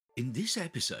In this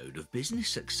episode of Business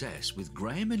Success with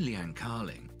Graeme and Leanne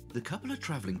Carling, the couple are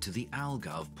travelling to the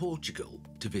Algarve, Portugal,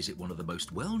 to visit one of the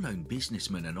most well-known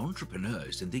businessmen and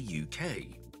entrepreneurs in the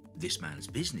UK. This man's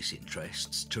business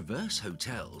interests traverse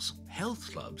hotels,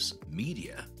 health clubs,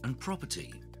 media and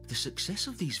property. The success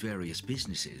of these various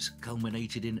businesses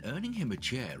culminated in earning him a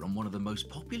chair on one of the most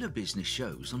popular business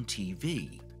shows on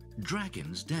TV,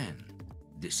 Dragon's Den.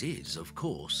 This is, of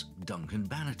course, Duncan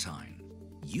Bannatyne.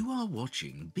 You are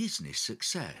watching Business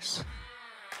Success.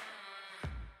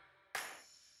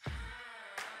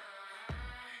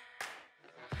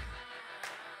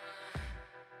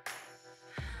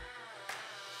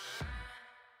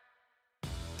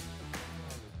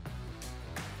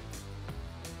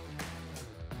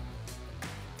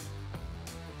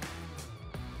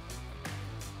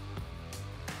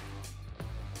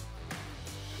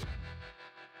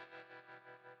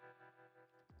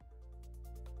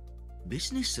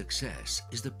 Business Success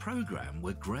is the program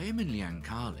where Graeme and Leanne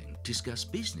Carling discuss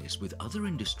business with other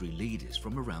industry leaders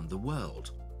from around the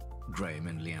world. Graeme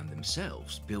and Leanne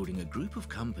themselves building a group of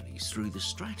companies through the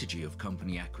strategy of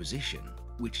company acquisition,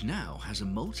 which now has a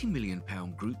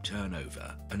multi-million-pound group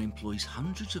turnover and employs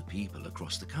hundreds of people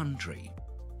across the country.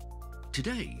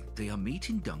 Today, they are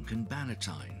meeting Duncan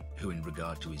Bannatyne, who in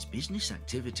regard to his business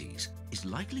activities is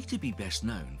likely to be best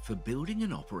known for building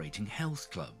and operating health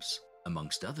clubs.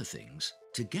 Amongst other things,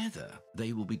 together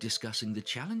they will be discussing the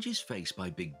challenges faced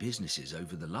by big businesses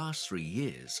over the last 3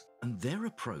 years and their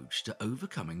approach to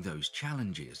overcoming those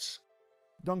challenges.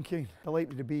 Duncan,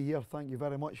 delighted to be here. Thank you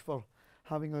very much for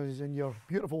having us in your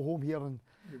beautiful home here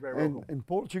in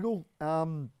Portugal.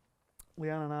 Leanne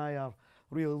and I are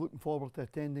really looking forward to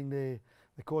attending the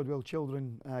Caudwell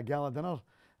Children gala dinner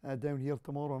down here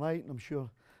tomorrow night, and I'm sure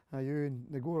you and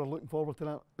Nego are looking forward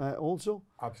to that also.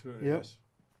 Absolutely, yes.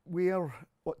 We are,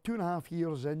 2.5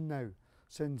 years in now,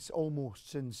 since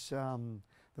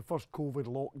the first COVID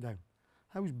lockdown.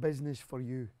 How's business for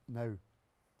you now?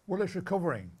 Well, it's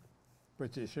recovering,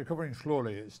 but it's recovering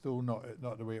slowly. It's still not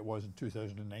the way it was in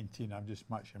 2019. I'm just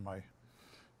matching my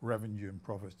revenue and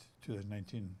profits to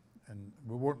 2019, and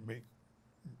we won't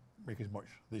make as much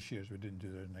this year as we did in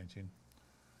 2019.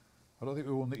 I don't think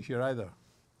we will next year either.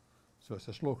 So it's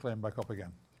a slow climb back up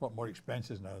again. It's a lot more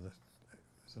expenses now.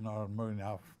 It's another $1.5 million,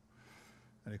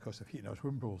 and the cost of heating our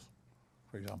swimming pools,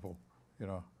 for example, you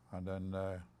know, and then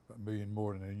about $1 million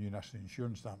more in the new national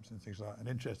insurance stamps and things like that, and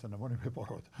interest on the money we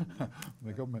borrowed from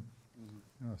the government.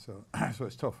 You know, so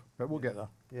it's tough, but we'll get there.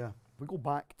 Yeah, if we go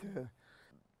back to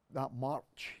that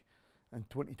March in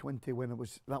 2020 when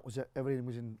everything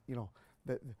was in, you know,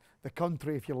 the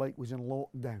country, if you like, was in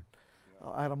lockdown. Yeah.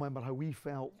 I remember how we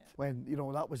felt when, you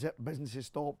know, that was it, businesses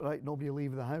stopped, right, nobody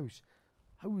leave the house.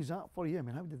 How was that for you? I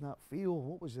mean, how did that feel?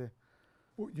 What was the...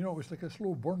 Well, you know, it was like a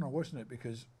slow burner, wasn't it?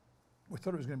 Because we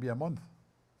thought it was going to be a month,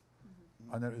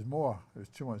 and then it was more. It was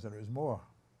 2 months, and it was more.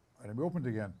 And then we opened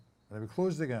again, and then we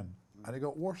closed again. And it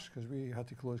got worse because we had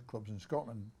to close clubs in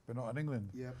Scotland, but not in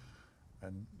England. Yep.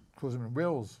 And close them in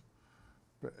Wales,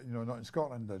 but, you know, not in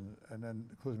Scotland, and then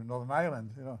close them in Northern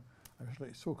Ireland, you know. It was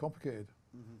like so complicated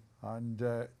and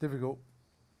difficult.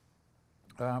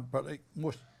 But like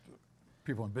most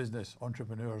people in business,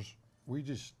 entrepreneurs, we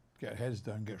just get our heads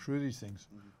down, get through these things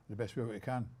the best way we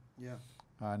can. Yeah.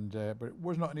 And but it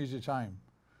was not an easy time.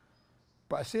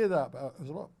 But I say that, but there's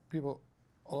a lot of people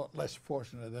a lot less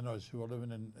fortunate than us who were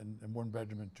living in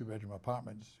 1-bedroom and 2-bedroom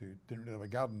apartments who didn't really have a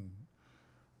garden.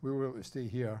 We were able to stay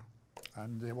here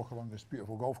and walk along this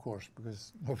beautiful golf course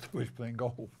because nobody was playing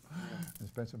golf and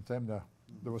spend some time there.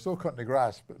 They were still cutting the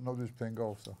grass, but nobody was playing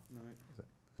golf. So.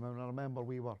 Right. I remember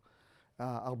we were.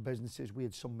 Our businesses, we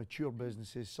had some mature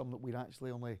businesses, some that we'd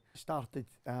actually only started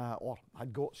or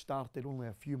had got started only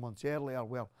a few months earlier,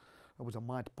 where it was a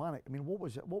mad panic. I mean, what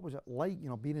was it like, you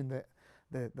know, being in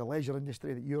the leisure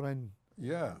industry that you're in?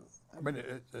 Yeah, I mean,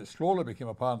 it slowly became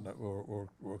apparent that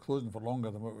we're closing for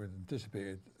longer than what we'd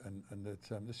anticipated, and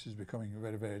that this is becoming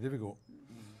very, very difficult.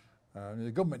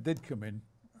 The government did come in,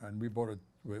 and we borrowed,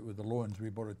 with the loans,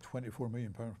 we borrowed £24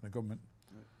 million from the government,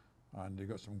 and they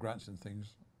got some grants and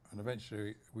things. And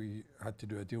eventually we had to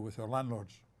do a deal with our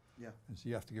landlords. Yeah. And so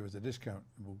you have to give us a discount.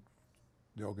 And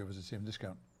they all give us the same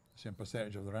discount, the same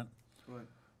percentage of the rent. Right.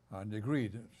 And they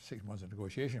agreed, 6 months of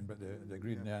negotiation, but they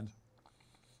agreed in the end.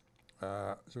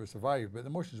 So we survived. But the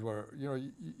emotions were, you know,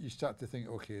 you start to think,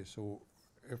 okay, so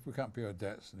if we can't pay our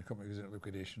debts and the company goes into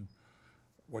liquidation,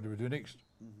 what do we do next?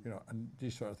 You know, and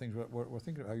these sort of things, we're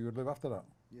thinking of how you would live after that.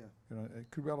 Yeah. You know,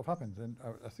 it could well have happened. And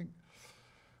I think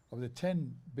of the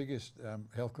 10 biggest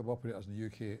health club operators in the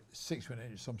UK, 6 went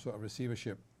into some sort of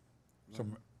receivership,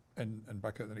 some and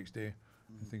back out the next day,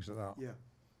 and things like that. Yeah.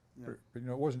 but you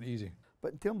know, it wasn't easy.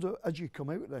 But in terms of, as you come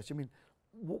out of this, I mean,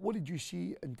 what did you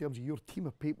see in terms of your team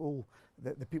of people,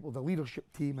 the people, the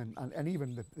leadership team, and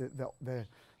even the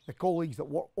colleagues that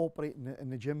work operating in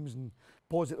the gyms, and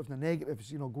positives and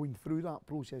negatives, you know, going through that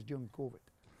process during COVID?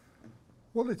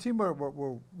 Well, the team were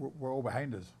all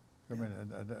behind us. I mean,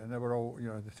 and they were all, you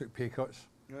know, they took pay cuts,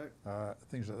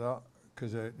 things like that,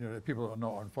 because you know, the people that are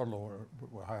not on furlough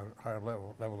were higher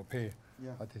level of pay.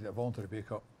 Had to take a voluntary pay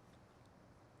cut.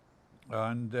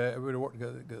 And we worked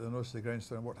to get the nose to the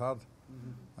grindstone and worked hard,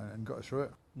 and got us through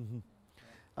it.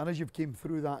 And as you've came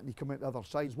through that and you come out the other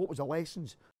sides, what was the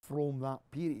lessons from that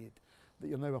period that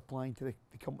you're now applying to the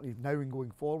company now and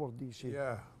going forward, do you see?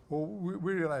 Yeah, well,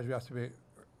 we realised we have to be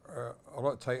a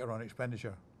lot tighter on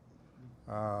expenditure,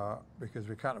 because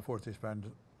we can't afford to spend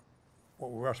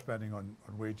what we were spending on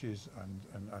wages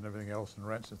and everything else, and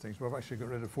rents and things. We've actually got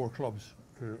rid of 4 clubs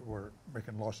who were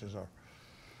making losses or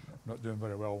not doing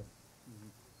very well.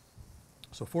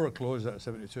 So 4 are closed out of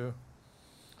 72,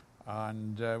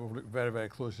 and we've looked very, very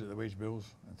closely at the wage bills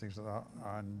and things like that.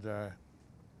 And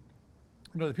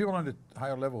you know, the people on the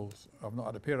higher levels have not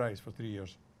had a pay rise for 3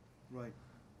 years. Right.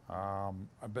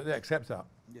 But they accept that.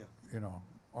 Yeah. You know,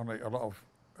 unlike a lot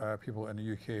of people in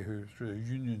the UK who, through the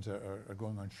unions, are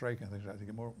going on strike and things like that to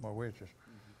get more wages.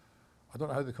 I don't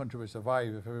know how the country would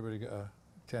survive if everybody got a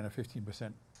 10 or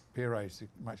 15% pay rise to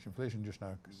match inflation just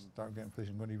now, because start getting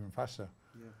inflation going even faster.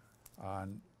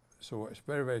 And so it's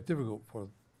very, very difficult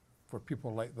for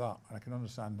people like that, and I can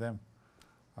understand them.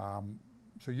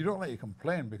 So you don't let you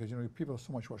complain, because you know, people are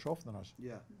so much worse off than us.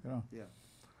 Yeah. You know.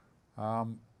 Yeah.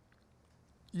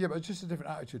 Yeah, but it's just a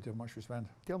different attitude to how much we spend.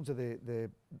 In terms of the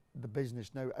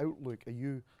business now outlook, are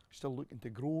you still looking to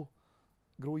grow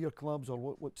your clubs, or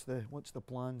what's the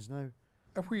plans now?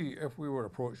 If we were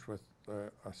approached with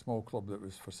a small club that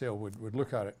was for sale, we'd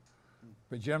look at it.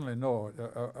 But generally, no.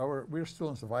 We're still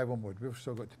in survival mode. We've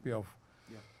still got to pay off.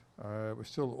 We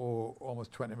still owe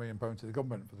almost £20 million to the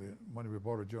government for the money we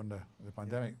borrowed during the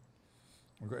pandemic.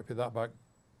 We've got to pay that back.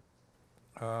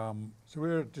 So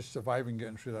we're just surviving,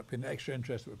 getting through that, paying the extra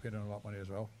interest that we're paying on a lot of money as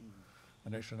well,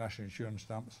 and extra national insurance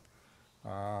stamps,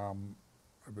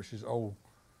 which is all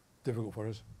difficult for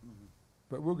us.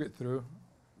 But we'll get through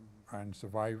and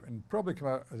survive, and probably come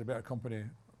out as a better company,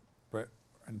 but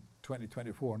in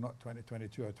 2024, not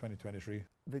 2022 or 2023.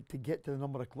 To get to the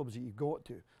number of clubs that you got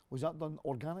to, was that done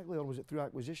organically, or was it through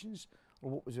acquisitions,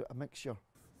 or what was it, a mixture?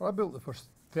 Well, I built the first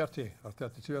 30 or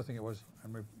 32, I think it was,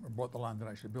 and we bought the land and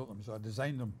actually built them. So I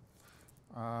designed them,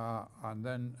 and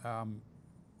then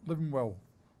Livingwell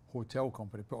Hotel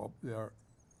Company put up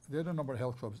they had a number of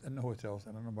health clubs in the hotels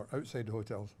and a number outside the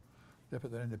hotels. They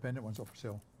put their independent ones up for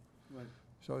sale. Right.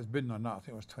 So I was bidding on that. I think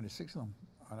it was 26 of them,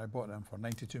 and I bought them for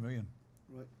 92 million.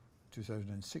 Right.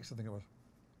 2006, I think it was.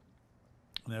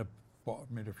 And then I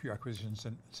made a few acquisitions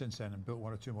since then, and built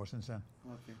 1 or 2 more since then.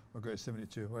 Okay. We've got to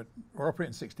 72. We're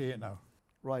operating 68 now.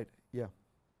 Right. Yeah.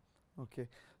 Okay.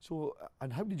 So,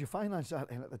 and how did you finance that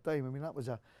then at the time? I mean, that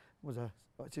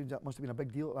it seems that must have been a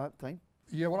big deal at that time.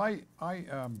 Yeah. Well, I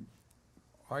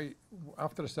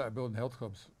after I started building health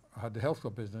clubs, I had the health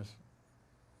club business,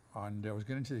 and I was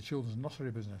getting into the children's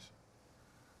nursery business,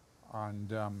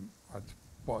 and I'd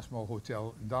bought a small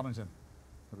hotel in Darlington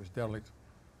that was derelict.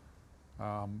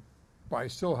 But I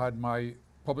still had my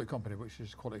public company, which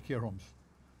is Quality Care Homes.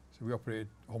 So we operated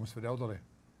homes for the elderly.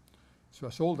 So I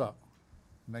sold that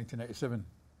in 1987,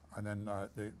 and then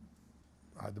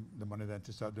I had the money then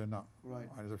to start doing that. Right.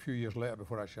 And it was a few years later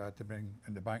before actually I had to bring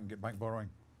in the bank and get bank borrowing.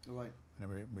 Right. And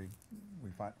then we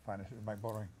financed it with bank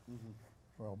borrowing.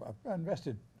 Well, but I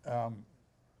invested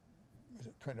was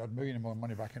it 20 odd million more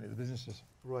money back into the businesses.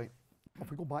 Right. If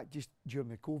we go back just during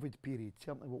the COVID period,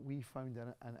 certainly what we found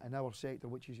in our sector,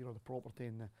 which is, you know, the property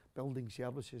and the building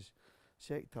services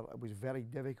sector, it was very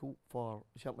difficult for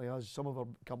certainly us, some of our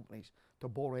companies, to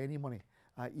borrow any money,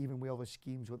 even with all the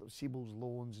schemes, whether it was CBILS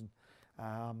loans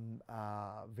and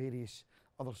various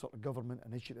other sort of government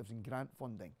initiatives and grant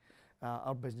funding.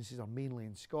 Our businesses are mainly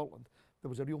in Scotland. There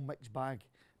was a real mixed bag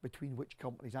between which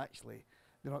companies actually,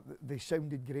 you know, they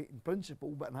sounded great in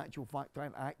principle, but in actual fact,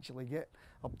 trying to actually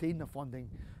obtain the funding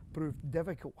proved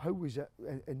difficult. How was it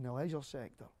in the leisure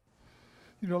sector?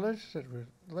 You know, the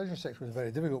leisure sector was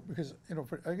very difficult because, you know,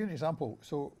 I'll give you an example.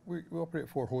 So we operate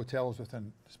 4 hotels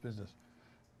within this business,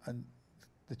 and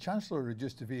the Chancellor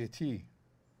reduced the VAT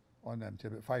on them to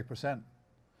about 5%.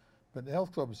 But the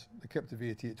health clubs, they kept the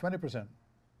VAT at 20%. And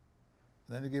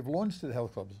then they gave loans to the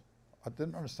health clubs. I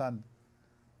didn't understand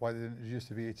why they didn't reduce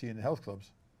the VAT in the health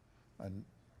clubs and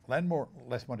lend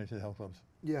less money to the health clubs.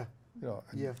 Yeah. You know,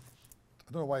 yeah.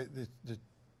 I don't know why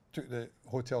took the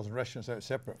hotels and restaurants out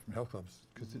separate from health clubs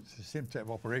because it's the same type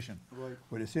of operation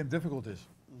with the same difficulties.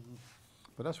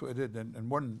 But that's what I did. And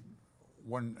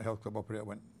one health club operator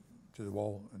went to the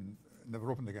wall and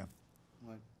never opened again.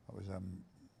 That was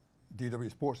DW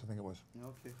Sports, I think it was.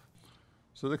 Okay.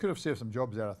 So they could have saved some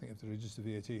jobs there, I think, if they reduced the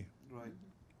VAT.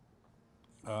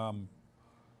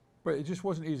 But it just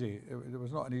wasn't easy. There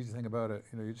was not an easy thing about it.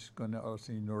 You know, you're just going to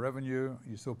see no revenue.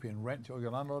 You're still paying rent to all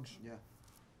your landlords.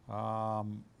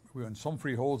 We were on some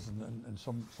freeholds and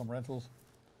some rentals,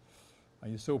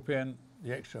 and you're still paying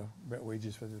the extra bit of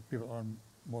wages for the people that earn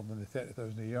more than the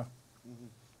 30,000 a year,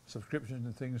 subscriptions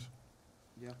and things.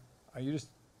 And you just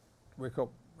wake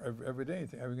up every day and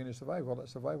think, how are we going to survive? Will it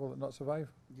survive? Will it not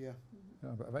survive?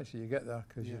 But eventually you get there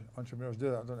because entrepreneurs do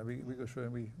that, don't they? We go through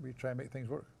and we try and make things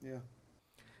work.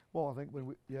 Well, I think when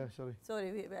we,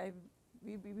 Sorry,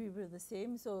 we were the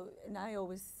same. So, and I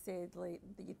always said like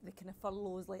the kind of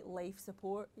furloughs like life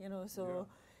support, you know. So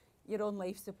you're on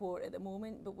life support at the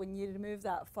moment, but when you remove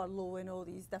that furlough and all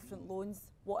these different loans,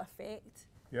 what effect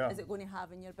is it going to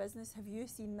have in your business? Have you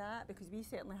seen that? Because we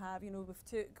certainly have. You know,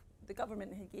 the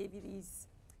government had gave you these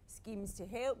schemes to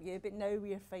help you, but now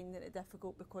we are finding it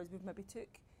difficult because we've maybe took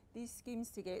these schemes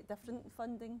to get different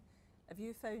funding. Have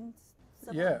you found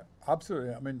similar? Yeah,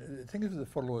 absolutely. I mean, the thing is with the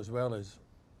furlough as well is,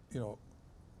 you know,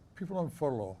 people on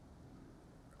furlough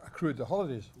accrued the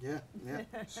holidays.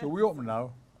 So we open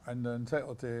now and they're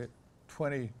entitled to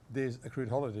 20 days accrued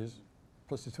holidays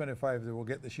plus the 25 they will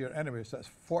get this year anyway. So that's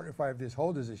 45 days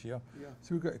holidays this year.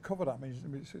 So we've got to cover that. I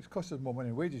mean, it's cost us more money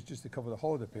in wages just to cover the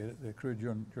holiday pay that they accrued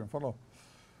during furlough.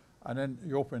 And then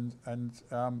you opened and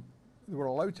they were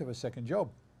allowed to have a second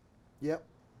job.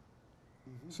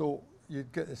 So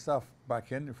you'd get the staff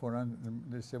back in beforehand and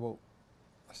they'd say, well,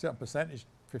 a certain percentage,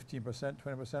 15%,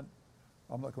 20%,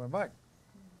 I'm not coming back.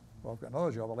 Well, I've got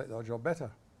another job, I like that job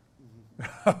better.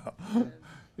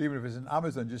 Even if it's in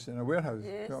Amazon, just in a warehouse.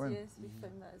 Yes, you know what I mean? we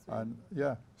found that as well. And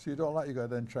so you don't like, you got to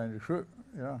then try and recruit,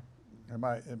 you know.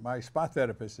 And my spa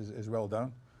therapist is well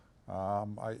down.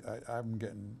 I'm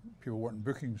getting people wanting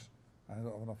bookings. I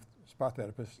don't have enough spa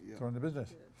therapists to run the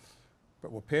business.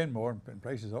 But we're paying more and putting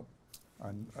prices up.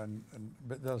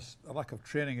 But there's a lack of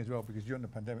training as well because during the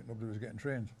pandemic nobody was getting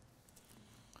trained.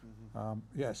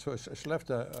 So it's left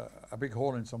a big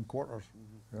hole in some quarters,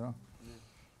 you know.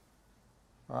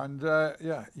 And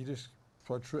you just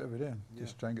plod through it every day and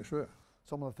just try and get through it.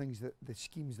 some of the things that the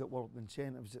schemes that were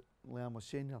incentives that Leanne was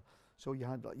saying there. So you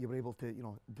were able to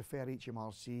defer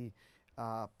HMRC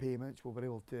payments. We were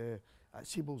able to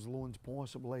Siebel's loans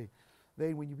possibly.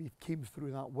 Then when we came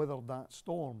through that, weathered that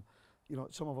storm,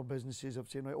 some of our businesses have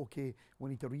said, right, okay, we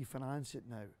need to refinance it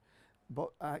now. But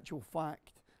actual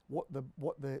fact, what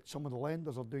some of the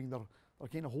lenders are doing, they're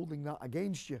kind of holding that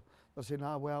against you. They're saying,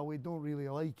 well, we don't really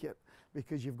like it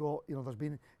because you've got, you've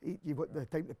got the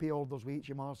time to pay orders with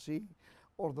HMRC,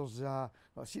 orders,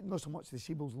 not so much the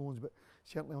Siebel's loans, but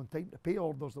certainly on time to pay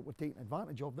orders that we're taking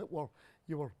advantage of, that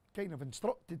you were kind of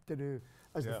instructed to do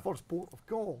as the first port of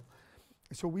call.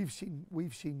 So we've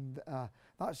seen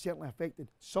that's certainly affected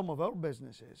some of our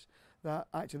businesses, that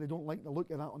actually they don't like the look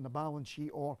of that on the balance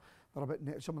sheet, or they're a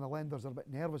bit some of the lenders are a bit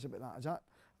nervous about that.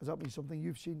 Has that been something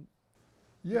you've seen?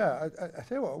 Yeah, I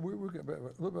tell you what, we're getting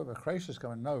a little bit of a crisis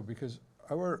coming now, because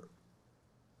our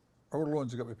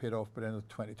loans are going to be paid off by the end of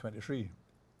 2023.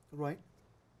 Right.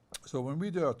 So when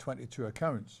we do our 22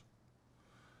 accounts,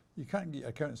 you can't get your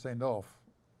account signed off.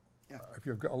 Yeah. If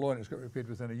you've got a loan, it's got to be paid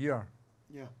within a year.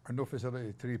 Yeah. And no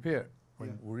facility to repay it.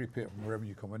 When we repay it from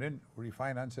revenue coming in, we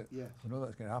refinance it. Yeah. We know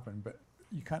that's going to happen, but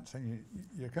you can't sign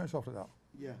your accounts off like that.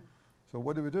 Yeah. So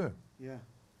what do we do? Yeah.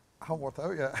 I haven't worked it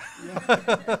out yet.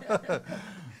 Yeah.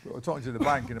 We're talking to the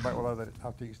bank, and the bank will either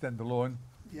have to extend the loan,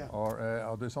 Yeah. or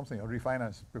I'll do something, I'll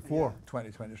refinance before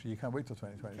 2023. You can't wait till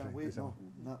 2023. Can't wait,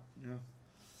 no. Yeah.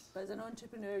 But as an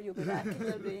entrepreneur, you'll be racking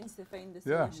your brains to find the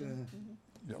Yeah. solution.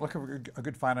 Yeah, look for a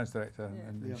good finance director,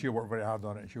 and she'll work very hard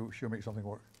on it, and she'll make something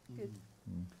work. Good.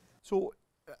 So,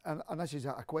 and this is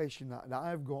a question that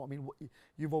I've got. I mean,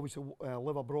 you've obviously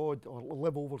live abroad or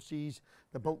live overseas.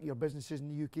 The bulk of your business is in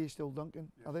the UK still,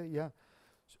 Duncan, are they? Yeah.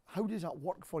 So how does that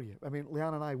work for you? I mean,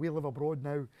 Leanne and I, we live abroad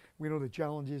now. We know the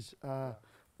challenges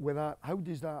with that. How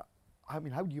does that, how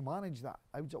do you manage that?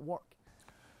 How does it work?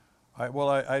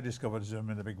 I discovered Zoom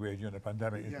in a big way during the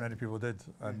pandemic, as many people did,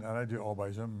 and I do it all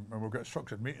by Zoom. And we've got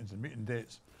structured meetings and meeting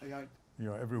dates.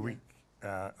 Every week,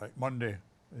 like Monday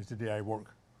is the day I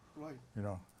work. Right.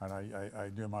 And I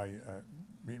do my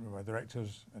meeting with my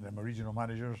directors and then my regional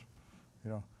managers,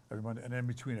 every Monday, and then in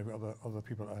between I've got other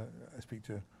people I speak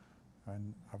to,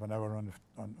 and have an hour on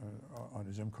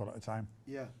a Zoom call at a time.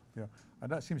 Yeah. Yeah,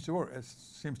 and that seems to work. It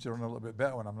seems to run a little bit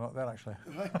better when I'm not there, actually.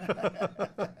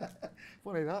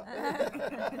 Funny that.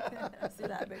 I see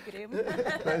that about Graeme.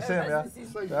 Right,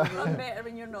 same, yeah. Run better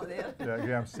when you're not there. Yeah,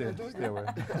 Graeme, stay away.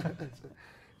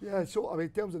 Yeah, so I mean, in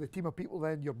terms of the team of people,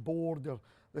 then your board,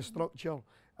 the structure,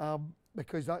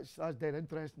 because that's dead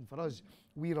interesting for us.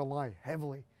 We rely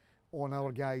heavily on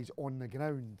our guys on the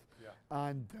ground,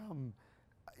 and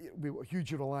we've got a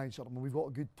huge reliance on them. We've got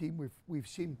a good team. We've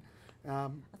seen. I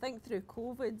think through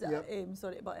COVID,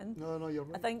 sorry to butt in. No, you're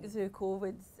right. I think through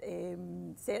COVID,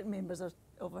 certain members of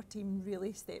our team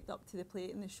really stepped up to the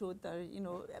plate and they showed their,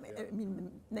 I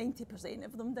mean 90%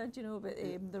 of them did, but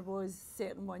there was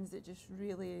certain ones that just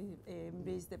really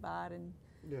raised the bar and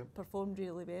performed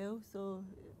really well. So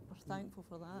we're thankful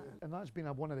for that. And that's been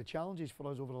one of the challenges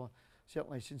for us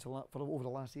certainly over the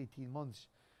last 18 months,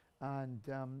 and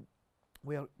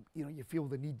where you feel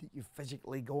the need that you've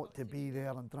physically got to be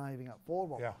there and driving it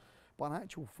forward. Yeah. But in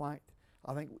actual fact,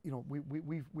 I think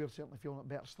we're certainly feeling a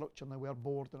better structure than our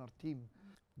board and our team.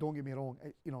 Don't get me wrong,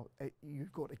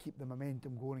 you've got to keep the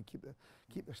momentum going and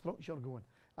keep the structure going,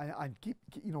 and keep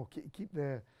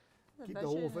the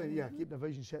whole thing. Keep the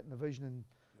vision, setting the vision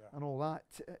and all that.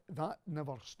 That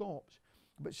never stops.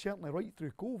 But certainly right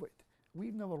through COVID,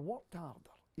 we've never worked harder.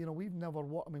 We've never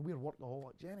worked. I mean, we're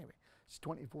workaholics anyway. It's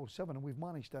 24/7, and we've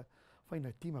managed to find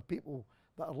a team of people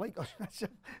that are like us,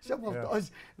 similar to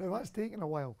us. Now that's taken a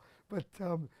while, but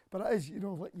it is.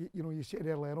 You said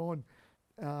earlier on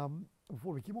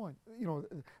before we came on.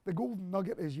 The golden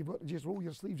nugget is you've got to just roll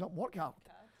your sleeves up and work hard.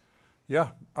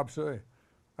 Yeah, absolutely.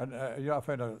 And I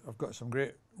found I've got some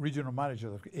great regional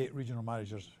managers. I've got 8 regional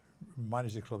managers who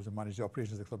manage the clubs and manage the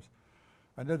operations of the clubs,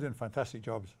 and they're doing fantastic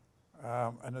jobs.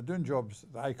 And they're doing jobs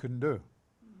that I couldn't do.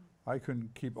 I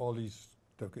couldn't keep all these,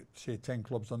 they've got say 10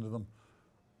 clubs under them,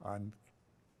 and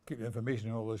keep the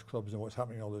information on all those clubs and what's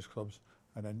happening in all those clubs,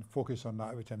 and then focus on that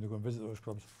every time they go and visit those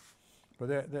clubs. But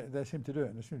they seem to do it,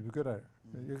 and they seem to be good at it.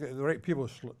 You get the right people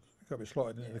got to be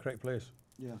slotted into the correct place.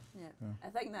 Yeah. I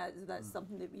think that's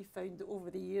something that we've found over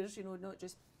the years, not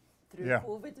just through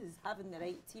COVID, is having the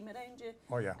right team around you.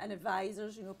 Oh, yeah. And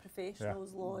advisors,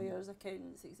 professionals, lawyers,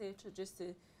 accountants, etc., just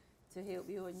to help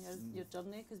you on your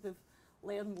journey, because we've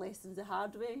learned lessons the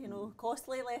hard way,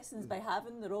 costly lessons by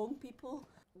having the wrong people.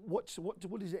 What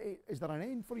is it? Is there an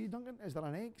end for you, Duncan? Is there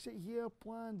an exit here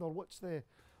planned, or what's the?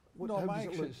 No, my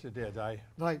exit's the day I die.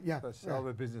 Right, yeah. That's all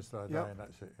the business that I die, and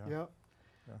that's it.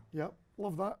 Yeah,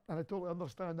 love that, and I totally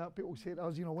understand that. People say to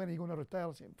us, when are you going to retire?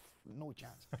 I say, no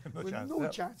chance. no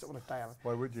chance of retiring.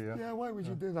 Why would you? Yeah, why would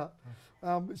you do that?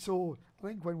 So I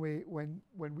think when we're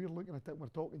looking at it, we're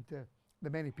talking to the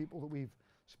many people that we've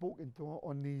spoken to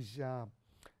on these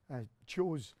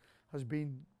shows, has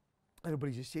been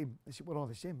everybody's the same. We're all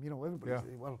the same,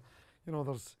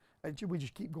 everybody's we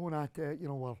just keep going at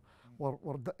we're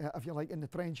if you like in the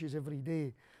trenches every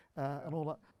day and all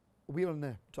that. We're in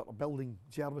the sort of building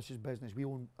services business. We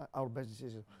own our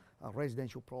businesses, our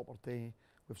residential property,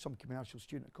 with some commercial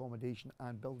student accommodation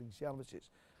and building services.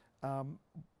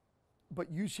 But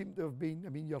you seem to have been,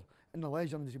 you're in the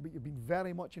leisure industry, but you've been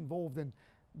very much involved in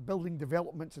building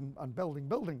developments and building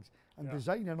buildings and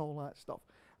design and all that stuff.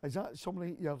 Is that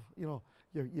something you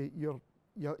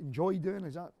enjoy doing?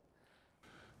 Is that?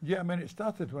 Yeah, it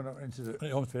started when I went into the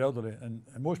homes for the elderly, and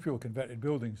most people converted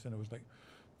buildings, and it was like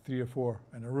 3 or 4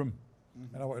 in a room,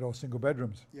 and I wanted all single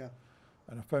bedrooms. Yeah.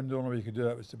 And I found the only way you could do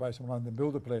that was to buy some land and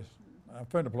build a place. And I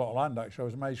found a plot of land actually. I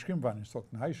was in my ice cream van in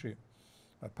Stockton High Street.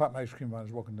 I parked my ice cream van, I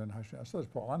was walking down High Street. I saw this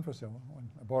plot of land for sale.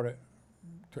 I bought it,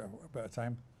 took a bit of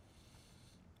time.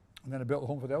 And then I built a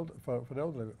home for the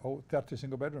elderly, all 30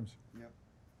 single bedrooms. Yeah.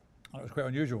 And it was quite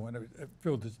unusual, and it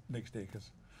filled the next day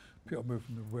because people moved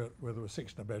from where there was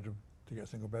 6 in a bedroom to get a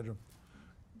single bedroom.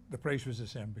 The price was the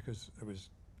same because it was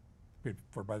paid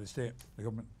for by the state, the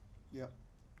government. Yeah.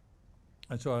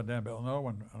 And so I then built another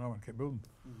one kept building.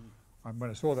 And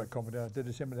when I saw that company, I did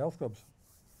the same with the health clubs.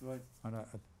 Right. And I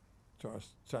sort of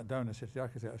sat down and said to the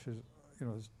architect, I says,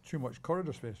 there's too much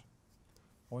corridor space.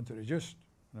 I want to reduce.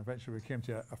 And eventually we came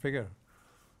to a figure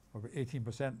of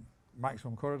 18%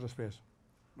 maximum corridor space.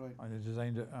 Right. And they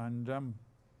designed it, and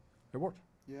it worked.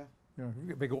 Yeah. If you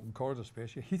get big open corridor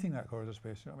space, you're heating that corridor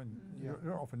space. You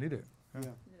don't often need it.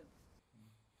 Yeah.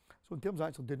 So in terms of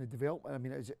actually doing the development,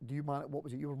 what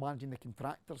was it? You were managing the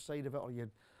contractor side of it,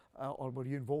 or were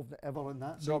you involved ever in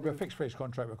that? No, it'd be a fixed price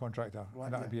contract with a contractor,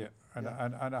 and that'd be it. And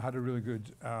I had a really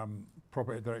good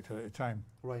property director at the time,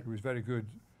 who was very good.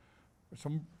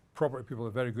 Some property people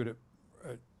are very good at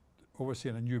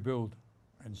overseeing a new build,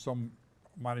 and some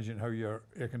managing how your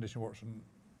air conditioning works in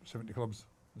 70 clubs.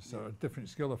 It's sort of a different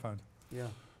skill I found. Yeah.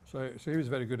 So he was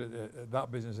very good at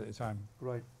that business at the time.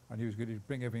 Right. And he was good. He'd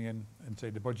bring everything in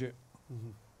inside the budget.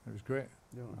 It was great.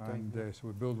 Yeah, And so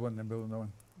we build one, then build another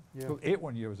one. yeah. Built 8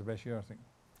 one year was the best year, I think.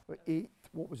 But 8,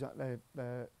 what was that? The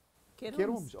Care care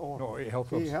homes. homes? Or No, 8 health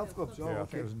clubs. 8 health clubs. Oh, Yeah, I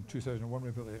okay. think it was in 2001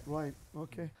 we built 8. Right,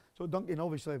 okay. So Duncan,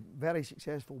 obviously a very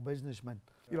successful businessman.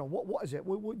 You know, what is it?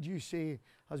 What do you say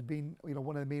has been, you know,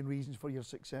 one of the main reasons for your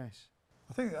success?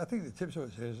 I think the tips I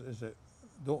would say is that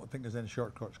don't think there's any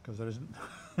shortcuts, because there isn't.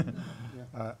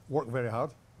 Work very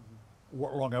hard,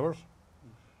 work long hours,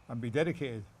 and be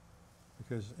dedicated,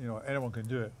 because you know anyone can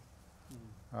do it.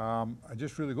 And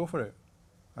just really go for it.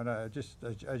 And just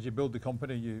as you build the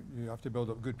company, you have to build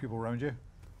up good people around you.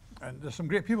 And there's some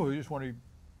great people who just want to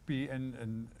be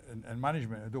in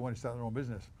management and don't want to start their own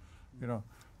business, you know.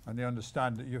 And they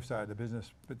understand that you've started the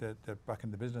business, but they're back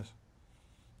in the business.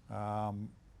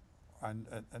 And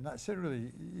that's it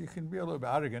really. You can be a little bit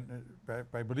arrogant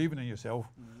by believing in yourself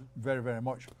very, very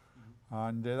much.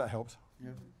 And that helps.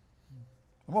 Yeah.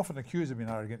 I'm often accused of being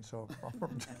arrogant, so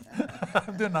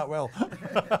I'm doing that well.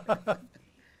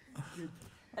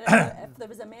 And if there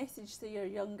was a message to your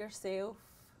younger self,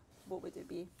 what would it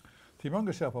be? To your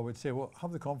younger self, I would say, well,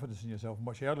 have the confidence in yourself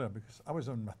much earlier, because I was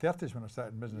in my 30s when I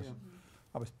started in business. Yeah.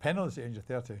 I was penniless at the age of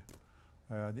 30.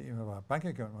 I didn't even have a bank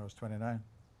account when I was 29.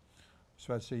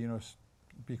 So I'd say, you know,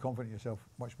 be confident in yourself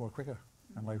much more quicker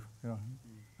in life, you know.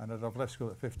 And I'd have left school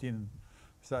at 15 and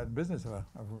started in business if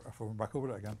I went back over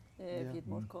it again. Yeah, if you had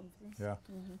more confidence. Yeah.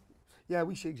 Yeah,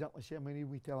 we say exactly the same. I mean,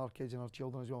 we tell our kids and our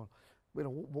children as well, you know,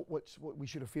 what we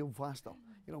should have failed faster.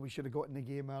 You know, we should have got in the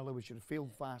game early. We should have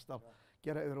failed faster.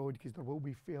 Get out of the road, because there will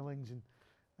be failings and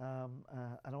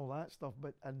all that stuff.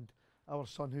 But our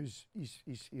son,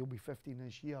 he'll be 15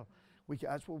 this year.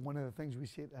 That's one of the things we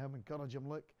say to him, encourage him.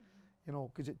 Look, you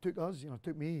know, because it took us, you know, it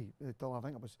took me till I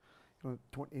think it was, you know,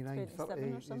 29, 30,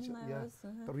 or something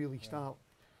to really start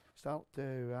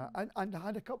to and I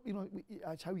had a couple. You know,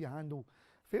 that's how you handle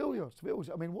failures.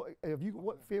 I mean,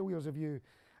 what failures have you?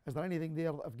 Is there anything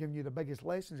there that have given you the biggest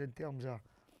lessons in terms of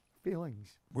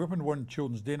failings? We opened one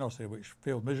children's day nursery which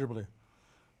failed miserably,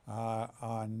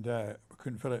 and we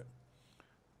couldn't fill it,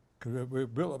 because we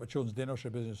built up a children's day nursery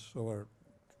business over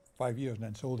 5 years and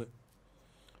then sold it.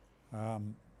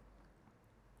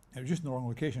 It was just in the wrong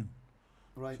location.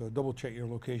 Right. So double check your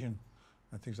location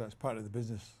and things like that's part of the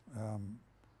business.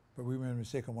 But we made a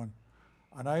mistake on one.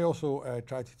 And I also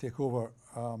tried to take over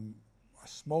a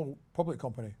small public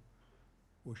company,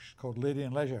 which is called Lady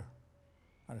and Leisure.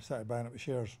 And I started buying up the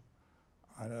shares.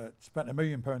 And I spent £1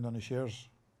 million on the shares,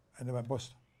 and they went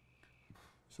bust.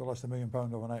 So I lost £1 million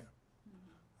overnight.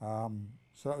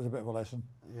 So that was a bit of a lesson.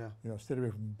 Yeah. You know, stay away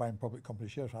from buying public company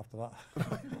shares after that.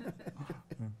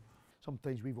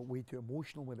 Sometimes we got way too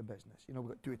emotional with the business. You know, we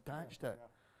got too attached to it,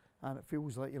 and it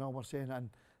feels like, you know, we're saying, and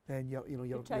then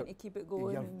you're trying to keep it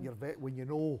going. When you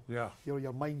know, Yeah.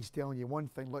 your mind's telling you one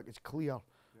thing. Look, it's clear,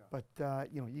 but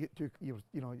you know, you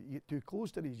get too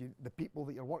close to these the people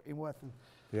that you're working with. And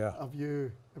Yeah. have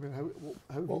you? I mean, how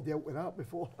have you dealt with that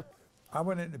before? I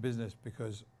went into business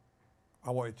because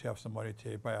I wanted to have some money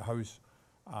to buy a house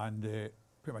and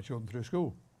put my children through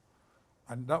school.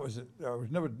 And that was it. I was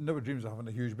never dreams of having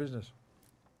a huge business.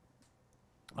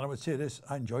 And I would say this,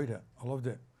 I enjoyed it. I loved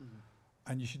it.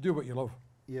 And you should do what you love.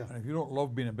 Yeah. And if you don't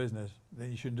love being in business,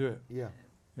 then you shouldn't do it. Yeah.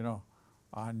 You know.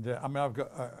 And I mean,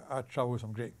 I travel with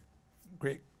some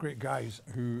great guys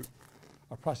who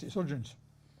are plastic surgeons.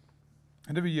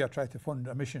 And every year I try to fund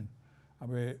a mission, and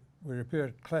we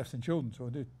repair clefts in children. So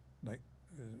we do like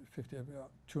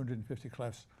 250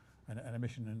 clefts and a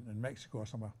mission in Mexico or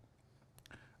somewhere.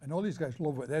 And all these guys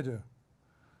love what they do,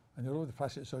 and they love the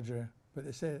plastic surgery. But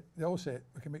they all say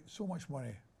we can make so much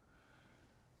money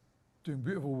doing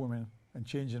beautiful women and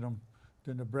changing them,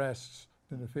 doing the breasts,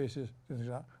 doing the faces, doing things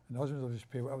like that. And the husbands will just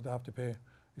pay whatever they have to pay.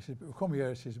 He says, but we come here.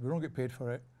 He says we don't get paid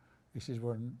for it. He says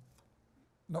we're in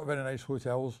not very nice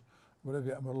hotels,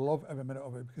 whatever, and we love every minute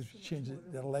of it because we change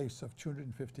their lives of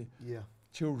 250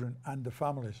 children and the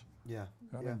families. Yeah. You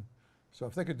know what I mean? So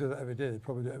if they could do that every day, they'd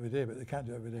probably do it every day, but they can't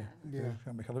do it every day. Yeah. They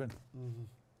can't make a living.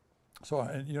 So,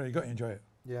 and, you know, you got to enjoy it.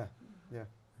 Yeah. Yeah.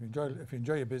 If you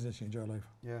enjoy your business, you enjoy life.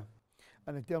 Yeah.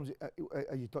 And in terms of,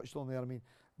 you touched on there, I mean,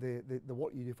 the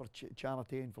work you do for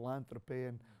charity and philanthropy,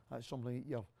 and that's something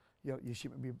you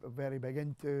seem to be very big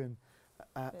into, and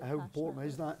how important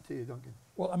is that to you, Duncan?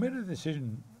 Well, I made a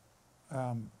decision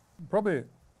probably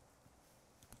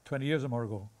 20 years or more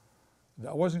ago that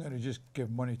I wasn't going to just give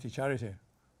money to charity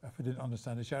if I didn't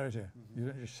understand the charity. You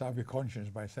don't just salve your conscience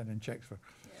by sending checks for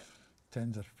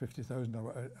tens or 50,000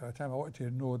 at a time. I wanted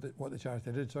to know what the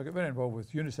charity did, so I got very involved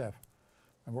with UNICEF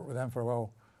and worked with them for a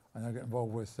while. and I got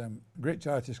involved with great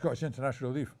charity, Scottish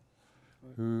International Relief,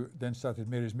 who then started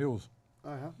Mary's Meals.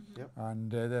 Yep.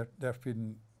 And they're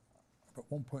feeding about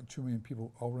 1.2 million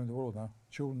people all around the world now,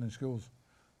 children in schools.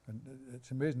 And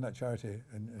it's amazing, that charity.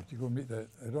 And if you go and meet I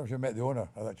don't know if you met the owner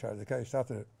of that charity, the guy who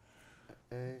started it,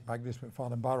 Agnes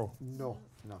McFarlane Barrow. No.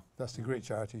 That's the great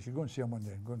charity. You should go and see him one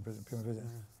day and go and visit, pay him a visit,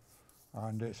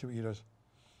 and see what he does.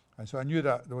 And so I knew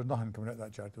that there was nothing coming out of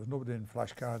that charity. There was nobody in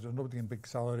flashcards, there was nobody in big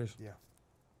salaries. Yeah.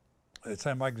 At the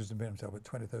time, Agnes was paying himself about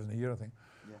 20,000 a year, I think.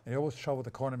 Yeah. And he always travelled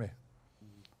economy,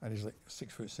 and he's like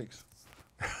 6'6".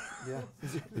 Yeah.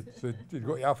 So he'd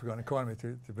go to Africa on economy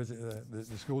to visit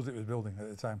the schools that he was building at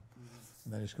the time,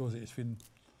 and then the schools that he was feeding.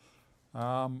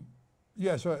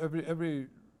 Yeah, so every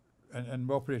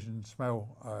and Operation Smile,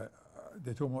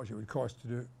 they told me how much it would cost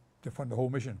to fund the whole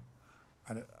mission,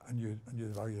 and I knew the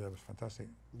value of that was fantastic.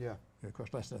 Yeah. It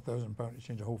cost less than £1,000 to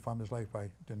change a whole family's life by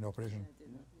doing the operation.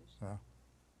 Yeah.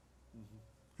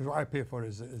 Because what I pay for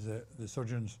is the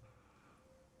surgeons,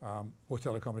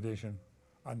 hotel accommodation,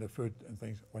 and the food and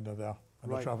things when they're there,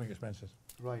 and the travelling expenses.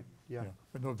 Right. Yeah.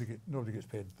 But nobody gets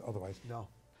paid otherwise. No.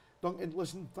 Duncan,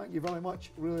 listen, thank you very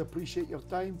much. Really appreciate your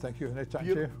time. Thank you. Nice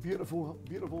chatting to you.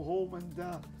 Beautiful home,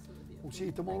 and we'll see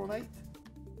you tomorrow night.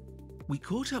 We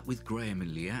caught up with Graeme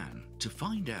and Leanne to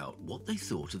find out what they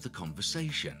thought of the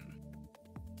conversation.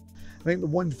 I think the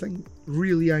one thing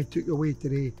really I took away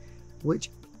today,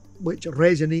 which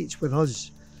resonates with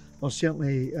us, or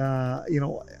certainly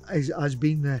has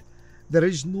been there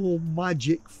is no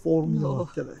magic formula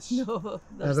to this. No,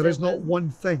 there is not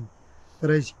one thing.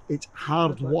 It's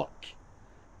hard work,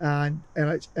 and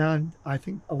I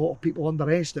think a lot of people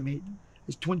underestimate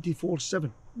it's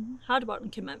 24/7. Hard work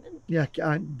and commitment. Yeah,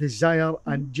 and desire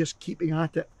and just keeping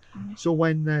at it. So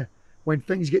when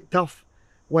things get tough,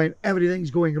 when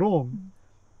everything's going wrong,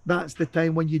 that's the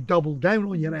time when you double down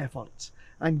on your efforts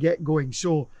and get going.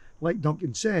 So, like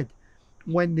Duncan said,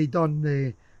 when the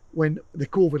COVID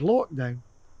lockdown,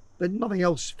 there's nothing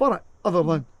else for it other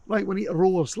than we need to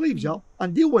roll our sleeves up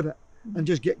and deal with it and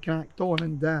just get cracked on.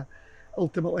 And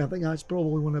ultimately, I think that's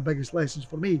probably one of the biggest lessons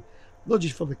for me, not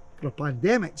just for the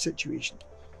pandemic situation,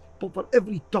 but for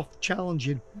every tough,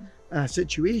 challenging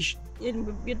situation.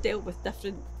 We're dealt with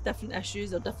different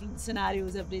issues or different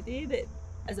scenarios every day that,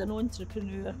 as an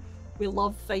entrepreneur, we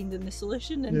love finding the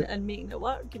solution and making it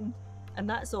work, and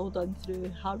that's all done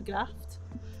through hard graft.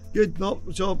 Good. No,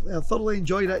 so I thoroughly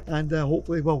enjoyed it, and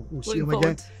hopefully we'll see him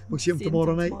again. We'll see him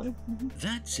tomorrow night.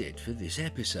 That's it for this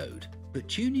episode, but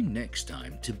tune in next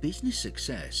time to Business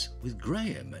Success with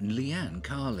Graeme and Leanne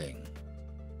Carling.